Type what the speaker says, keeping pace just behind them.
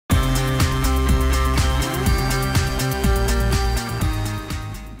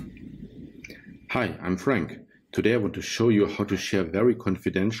Hi, I'm Frank. Today I want to show you how to share very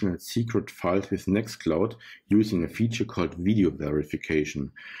confidential and secret files with Nextcloud using a feature called video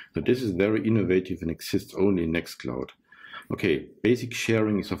verification. So this is very innovative and exists only in Nextcloud. Okay, basic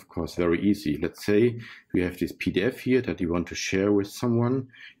sharing is of course very easy. Let's say we have this PDF here that you want to share with someone.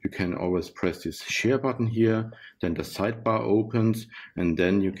 You can always press this share button here, then the sidebar opens, and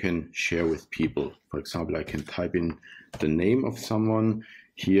then you can share with people. For example, I can type in the name of someone.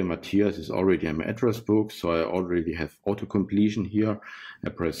 Here, Matthias is already in my address book, so I already have auto-completion here. I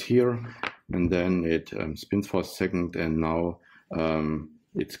press here, and then it spins for a second, and now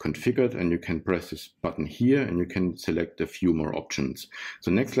it's configured, and you can press this button here, and you can select a few more options.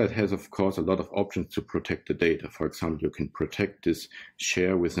 So Nextcloud has, of course, a lot of options to protect the data. For example, you can protect this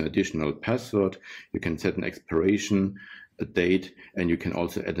share with an additional password. You can set an expiration a date, and you can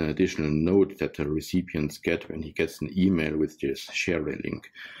also add an additional note that the recipients get when he gets an email with this share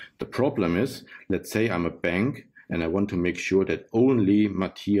link. The problem is, let's say I'm a bank and I want to make sure that only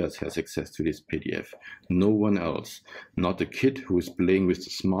Matthias has access to this PDF, no one else, not the kid who is playing with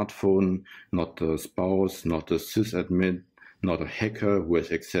the smartphone, not the spouse, not the sysadmin, not a hacker who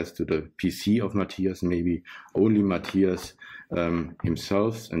has access to the PC of Matthias, maybe only Matthias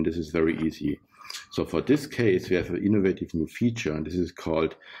himself, and this is very easy. So for this case, we have an innovative new feature, and this is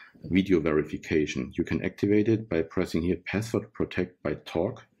called video verification. You can activate it by pressing here password protect by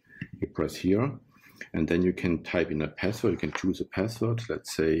talk. You press here, and then you can type in a password. You can choose a password,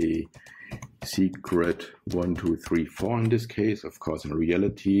 let's say secret 1234 in this case. Of course, in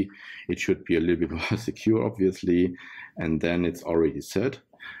reality, it should be a little bit more secure, obviously, and then it's already set.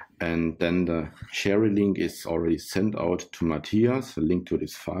 And then the share link is already sent out to Matthias, a link to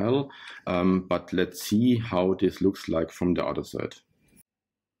this file. But let's see how this looks like from the other side.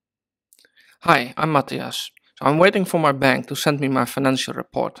 Hi, I'm Matthias. So I'm waiting for my bank to send me my financial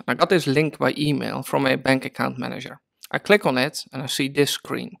report. I got this link by email from a bank account manager. I click on it and I see this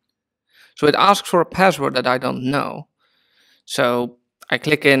screen. So it asks for a password that I don't know. So I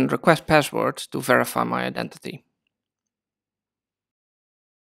click in request password to verify my identity.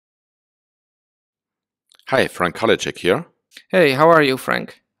 Hi, Frank Kolicek here. Hey, how are you,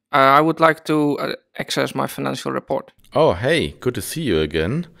 Frank? I would like to access my financial report. Oh, hey, good to see you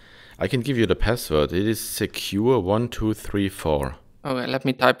again. I can give you the password. It is secure1234. Okay, let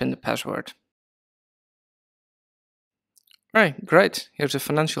me type in the password. Right, great. Here's a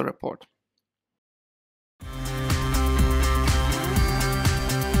financial report.